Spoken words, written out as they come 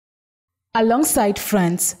Alongside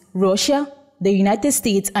France, Russia, the United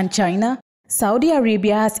States and China, Saudi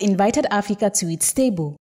Arabia has invited Africa to its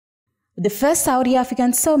table. The first Saudi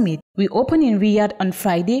African Summit will open in Riyadh on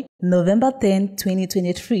Friday, November 10,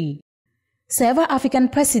 2023. Several African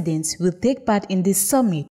presidents will take part in this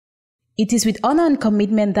summit. It is with honor and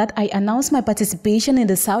commitment that I announce my participation in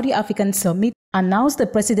the Saudi African Summit, announced the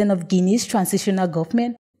President of Guinea's transitional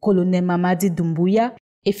government, Colonel Mamadi Doumbouya,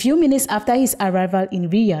 a few minutes after his arrival in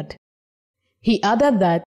Riyadh. He added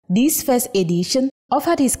that this first edition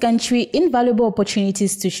offered his country invaluable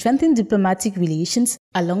opportunities to strengthen diplomatic relations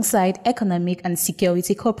alongside economic and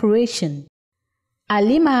security cooperation.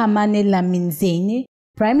 Ali Mahamane Lamine Zaine,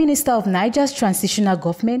 Prime Minister of Niger's transitional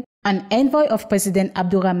government and envoy of President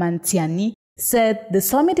Abdourahmane Tiani, said the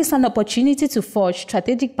summit is an opportunity to forge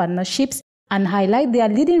strategic partnerships and highlight their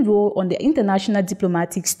leading role on the international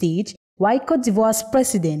diplomatic stage, while Côte d'Ivoire's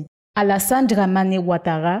President Alassane Dramane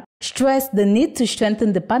Ouattara stressed the need to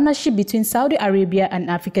strengthen the partnership between Saudi Arabia and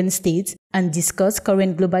African states and discuss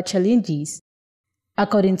current global challenges.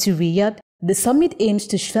 According to Riyadh, the summit aims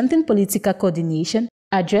to strengthen political coordination,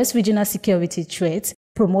 address regional security threats,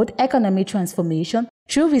 promote economic transformation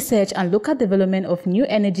through research and local development of new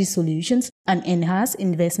energy solutions, and enhance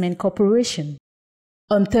investment cooperation.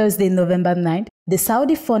 On Thursday, November 9th, the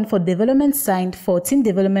Saudi Fund for Development signed 14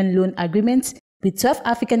 development loan agreements with 12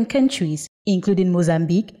 African countries, including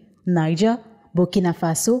Mozambique, Niger, Burkina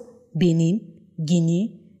Faso, Benin,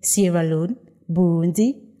 Guinea, Sierra Leone,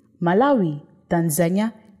 Burundi, Malawi,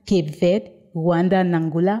 Tanzania, Cape Verde, Rwanda and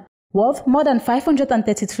Angola, worth more than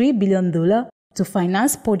 $533 billion to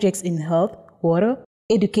finance projects in health, water,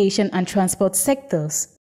 education and transport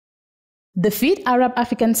sectors. The 5th Arab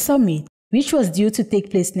African Summit, which was due to take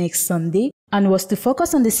place next Sunday and was to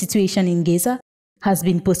focus on the situation in Gaza, has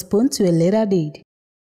been postponed to a later date.